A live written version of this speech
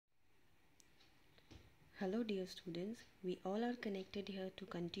Hello dear students, we all are connected here to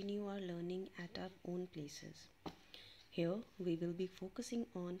continue our learning at our own places. Here we will be focusing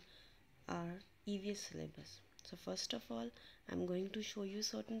on our EVS syllabus. So first of all, I'm going to show you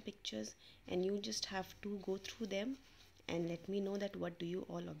certain pictures and you just have to go through them and let me know that what do you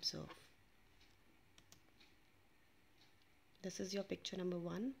all observe. This is your picture number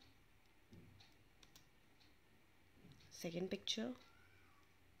 1. Second picture.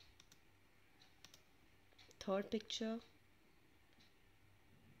 Third picture.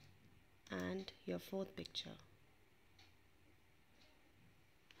 And your fourth picture.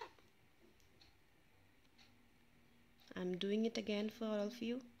 I'm doing it again for all of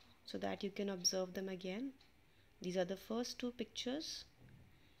you so that you can observe them again. These are the first two pictures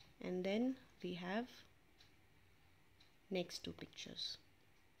and then we have next two pictures.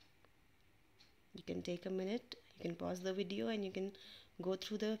 You can take a minute, you can pause the video and you can go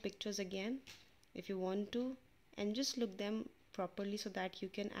through the pictures again if you want to and just look them properly so that you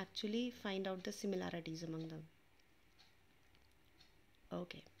can actually find out the similarities among them.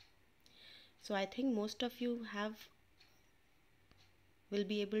 Okay, so I think most of you will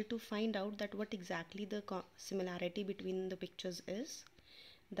be able to find out that what exactly the similarity between the pictures is.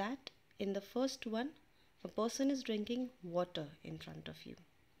 That in the first one, a person is drinking water in front of you,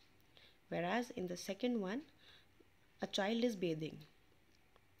 whereas in the second one, a child is bathing.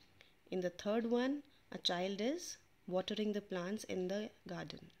 In the third one, a child is watering the plants in the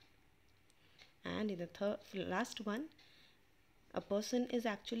garden. And in the last one, a person is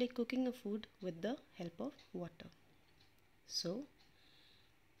actually cooking a food with the help of water. So,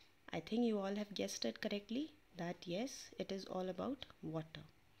 I think you all have guessed it correctly that yes, it is all about water,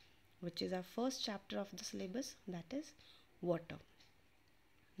 which is our first chapter of the syllabus, that is water.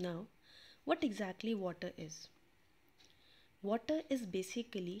 Now, what exactly water is? Water is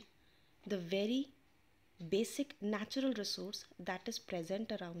basically the very basic natural resource that is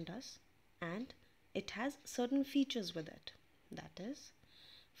present around us and it has certain features with it. That is,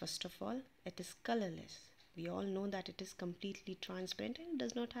 first of all, it is colorless. We all know that it is completely transparent and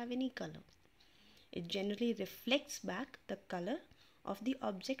does not have any color. It generally reflects back the color of the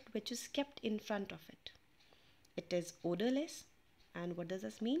object which is kept in front of it. It is odorless, and what does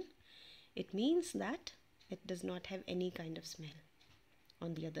this mean? It means that it does not have any kind of smell.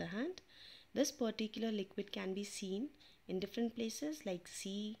 On the other hand, this particular liquid can be seen in different places like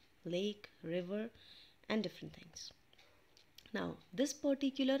sea, lake, river, and different things. Now, this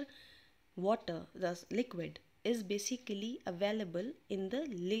particular water, the liquid, is basically available in the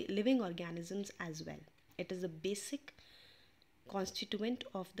living organisms as well. It is a basic constituent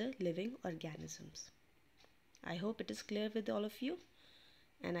of the living organisms. I hope it is clear with all of you,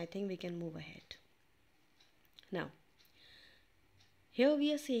 and I think we can move ahead. Now, here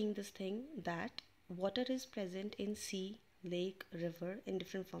we are saying this thing that water is present in sea, lake, river in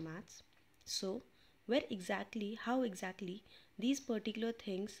different formats. So, how exactly these particular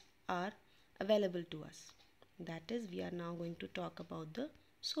things are available to us? That is, we are now going to talk about the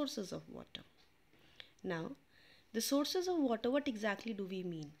sources of water. Now, the sources of water, what exactly do we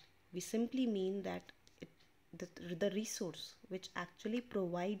mean? We simply mean that the resource which actually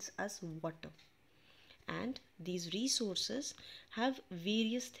provides us water. And these resources have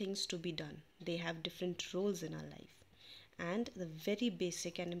various things to be done. They have different roles in our life. And the very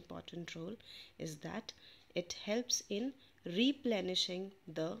basic and important role is that it helps in replenishing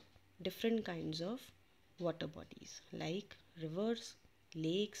the different kinds of water bodies like rivers,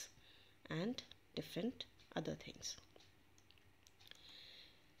 lakes, and different other things.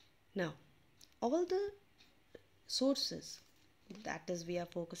 Now, all the sources, that is, we are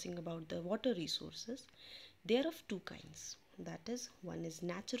focusing about the water resources, they are of two kinds. That is, one is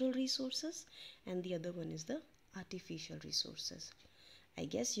natural resources and the other one is the artificial resources. I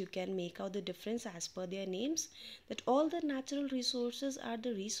guess you can make out the difference as per their names, that all the natural resources are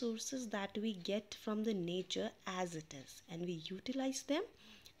the resources that we get from the nature as it is and we utilize them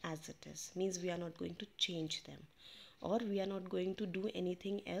as it is. Means we are not going to change them or we are not going to do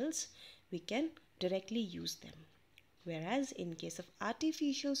anything else. We can directly use them. Whereas in case of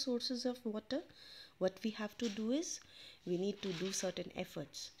artificial sources of water, what we have to do is we need to do certain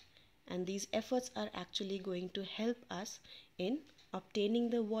efforts, and these efforts are actually going to help us in obtaining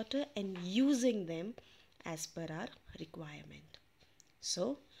the water and using them as per our requirement.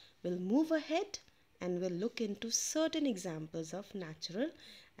 So we'll move ahead and we'll look into certain examples of natural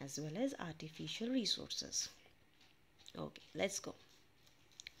as well as artificial resources. Okay, let's go.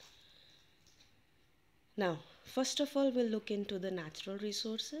 Now, first of all, we'll look into the natural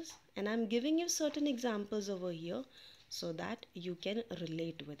resources, and I'm giving you certain examples over here so that you can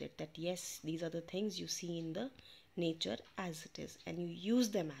relate with it, that yes, these are the things you see in the nature as it is and you use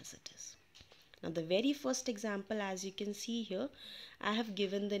them as it is. Now the very first example, as you can see here, I have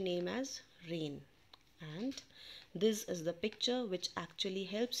given the name as rain, and this is the picture which actually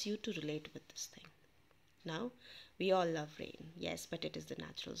helps you to relate with this thing. Now we all love rain, yes, but it is the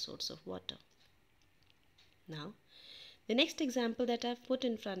natural source of water. Now the next example that I've put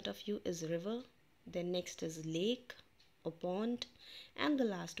in front of you is river, then next is lake or pond, and the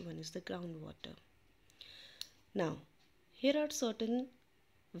last one is the groundwater. Now here are certain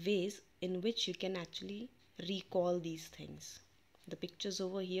ways in which you can actually recall these things. The pictures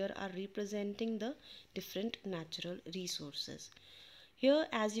over here are representing the different natural resources. Here,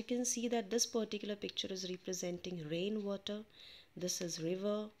 as you can see, that this particular picture is representing rainwater, this is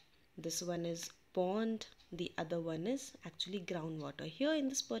river, this one is pond, the other one is actually groundwater. Here in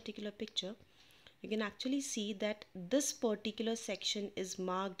this particular picture, you can actually see that this particular section is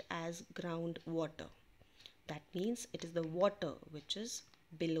marked as groundwater. That means it is the water which is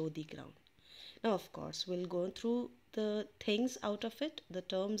below the ground. Now of course we'll go through the things out of it, the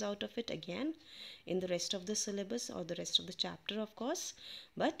terms out of it again in the rest of the syllabus or the rest of the chapter of course,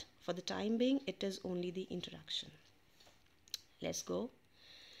 but for the time being it is only the introduction. Let's go.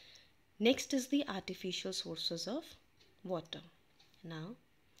 Next is the artificial sources of water. Now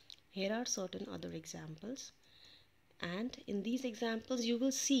here are certain other examples, and in these examples you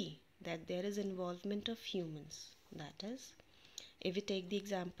will see that there is involvement of humans. That is, if we take the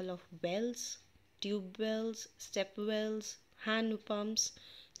example of wells, tube wells, step wells, hand pumps,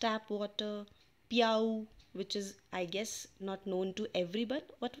 tap water, piau, which is I guess not known to everyone,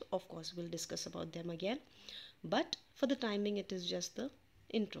 but of course we'll discuss about them again, but for the timing it is just the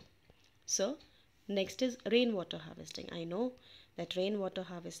intro. So next is rainwater harvesting. I know that rainwater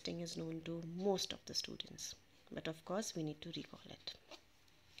harvesting is known to most of the students, but of course we need to recall it.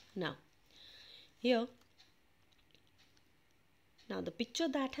 Now here, now the picture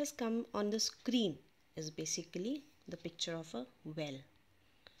that has come on the screen is basically the picture of a well.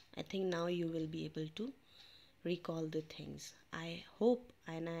 I think now you will be able to recall the things. I hope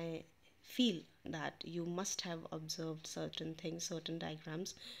and I feel that you must have observed certain things, certain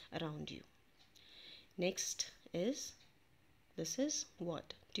diagrams around you. Next is, this is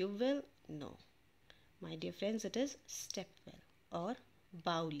what? Tube well? No. My dear friends, it is step well or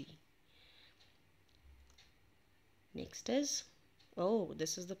bauli. Next is, oh,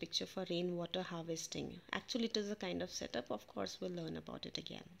 this is the picture for rainwater harvesting. Actually, it is a kind of setup. Of course, we'll learn about it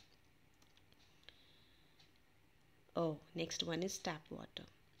again. Oh, next one is tap water.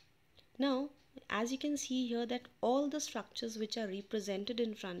 Now, as you can see here that all the structures which are represented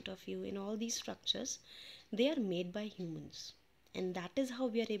in front of you, in all these structures, they are made by humans. And that is how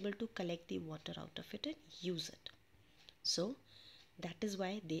we are able to collect the water out of it and use it. So, that is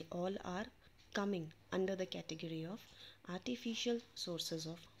why they all are coming under the category of artificial sources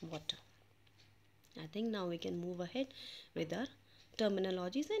of water. I think now we can move ahead with our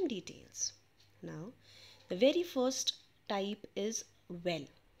terminologies and details. Now, the very first type is well.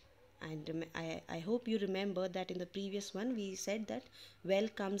 And I hope you remember that in the previous one we said that well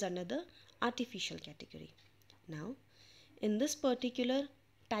comes under the artificial category. Now, in this particular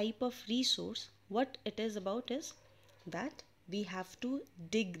type of resource, what it is about is that we have to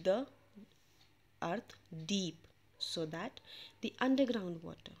dig the earth deep so that the underground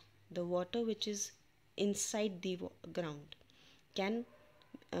water, the water which is inside the ground, can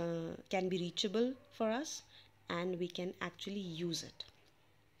be reachable for us and we can actually use it,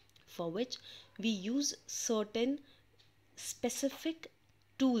 for which we use certain specific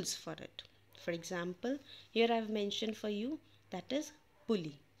tools for it. For example, here I have mentioned for you, that is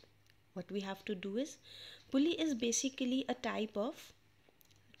pulley. What we have to do is, pulley is basically a type of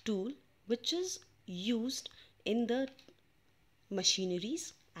tool which is used in the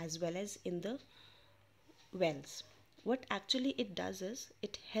machineries as well as in the wells. What actually it does is,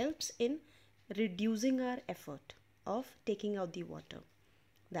 it helps in reducing our effort of taking out the water.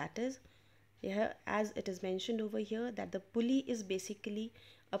 That is, here as it is mentioned over here, that the pulley is basically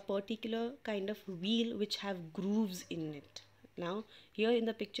a particular kind of wheel which have grooves in it. Now here in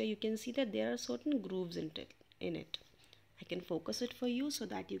the picture you can see that there are certain grooves in it. I can focus it for you so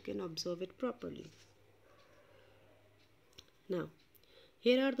that you can observe it properly. Now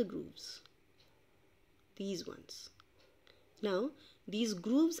here are the grooves, these ones. Now these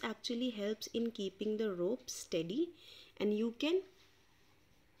grooves actually helps in keeping the rope steady, and you can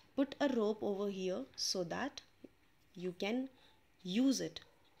put a rope over here so that you can use it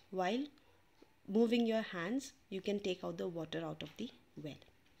while moving your hands. You can take out the water out of the well.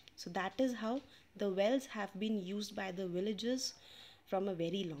 So that is how the wells have been used by the villagers from a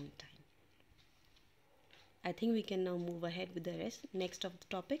very long time. I think we can now move ahead with the next of the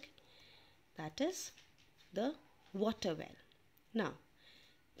topic, that is the water well. Now,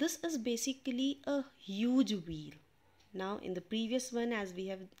 this is basically a huge wheel. Now, in the previous one, as we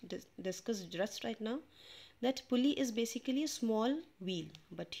have discussed just right now, that pulley is basically a small wheel.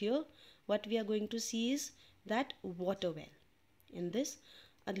 But here, what we are going to see is that water well. In this,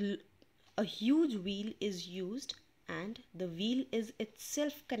 a huge wheel is used, and the wheel is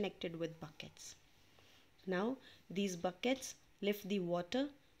itself connected with buckets. Now, these buckets lift the water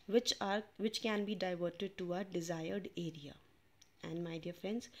which can be diverted to a desired area. And my dear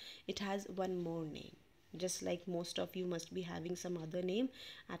friends, it has one more name. Just like most of you must be having some other name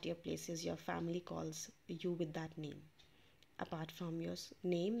at your places, your family calls you with that name. Apart from your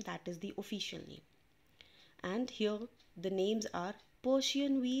name, that is the official name. And here the names are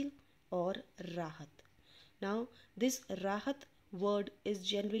Persian wheel or Rahat. Now, this Rahat word is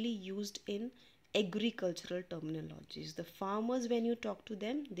generally used in agricultural terminologies. The farmers, when you talk to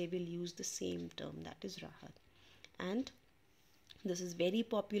them, they will use the same term, that is Rahat. And this is very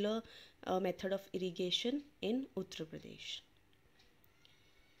popular method of irrigation in Uttar Pradesh.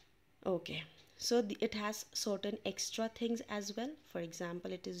 Okay, so it has certain extra things as well. For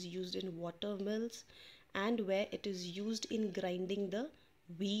example, it is used in water mills and where it is used in grinding the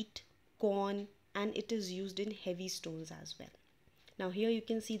wheat, corn, and it is used in heavy stones as well. Now here you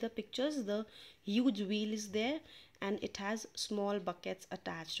can see the pictures. The huge wheel is there and it has small buckets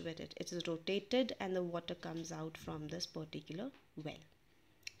attached with it. It is rotated and the water comes out from this particular well.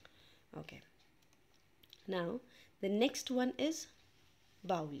 Okay. Now the next one is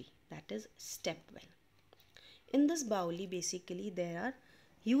Bauli, that is step well. In this Bauli, basically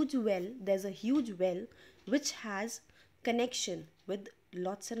there's a huge well which has connection with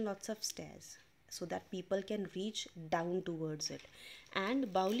lots and lots of stairs so that people can reach down towards it. And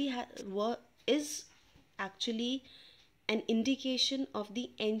Bauli is actually an indication of the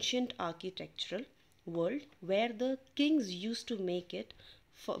ancient architectural world where the kings used to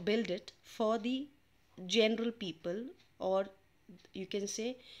build it for the general people, or you can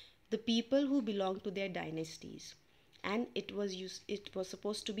say the people who belong to their dynasties. And it was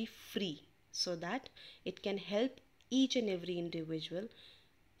supposed to be free so that it can help each and every individual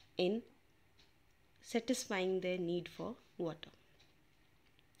in satisfying their need for water.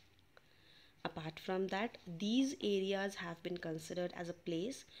 Apart from that, these areas have been considered as a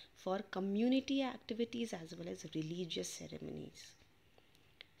place for community activities as well as religious ceremonies.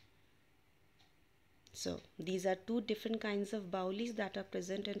 So these are two different kinds of Baulis that are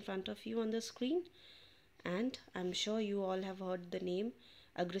present in front of you on the screen, and I'm sure you all have heard the name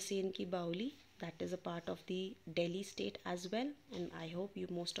Agrasen ki Bauli. That is a part of the Delhi state as well, and I hope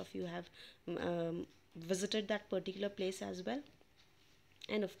most of you have visited that particular place as well.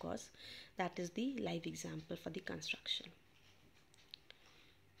 And of course, that is the live example for the construction.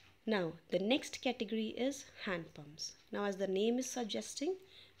 Now, the next category is hand pumps. Now, as the name is suggesting,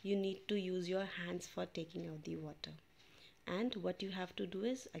 you need to use your hands for taking out the water. And what you have to do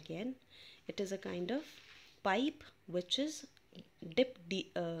is, again, it is a kind of pipe which is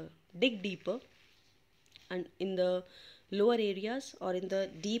dig deeper and in the lower areas or in the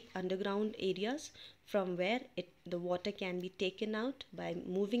deep underground areas, from where the water can be taken out by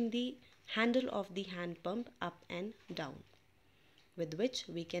moving the handle of the hand pump up and down, with which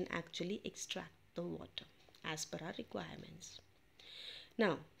we can actually extract the water as per our requirements.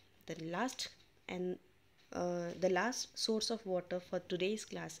 Now, the last source of water for today's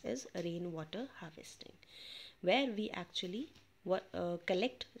class is rainwater harvesting, where we actually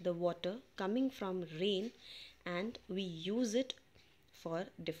collect the water coming from rain and we use it for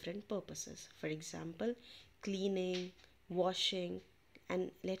different purposes. For example, cleaning, washing, and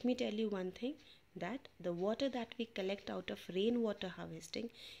let me tell you one thing, that the water that we collect out of rainwater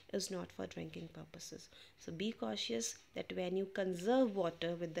harvesting is not for drinking purposes. So be cautious that when you conserve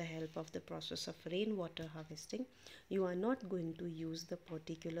water with the help of the process of rainwater harvesting, you are not going to use the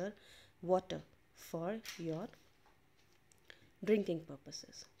particular water for your drinking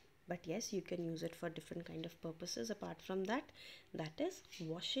purposes. But yes, you can use it for different kind of purposes apart from that is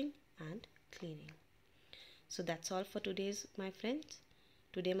washing and cleaning. So that's all for today, my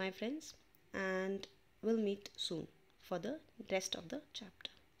friends, and we'll meet soon for the rest of the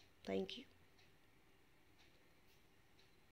chapter. Thank you.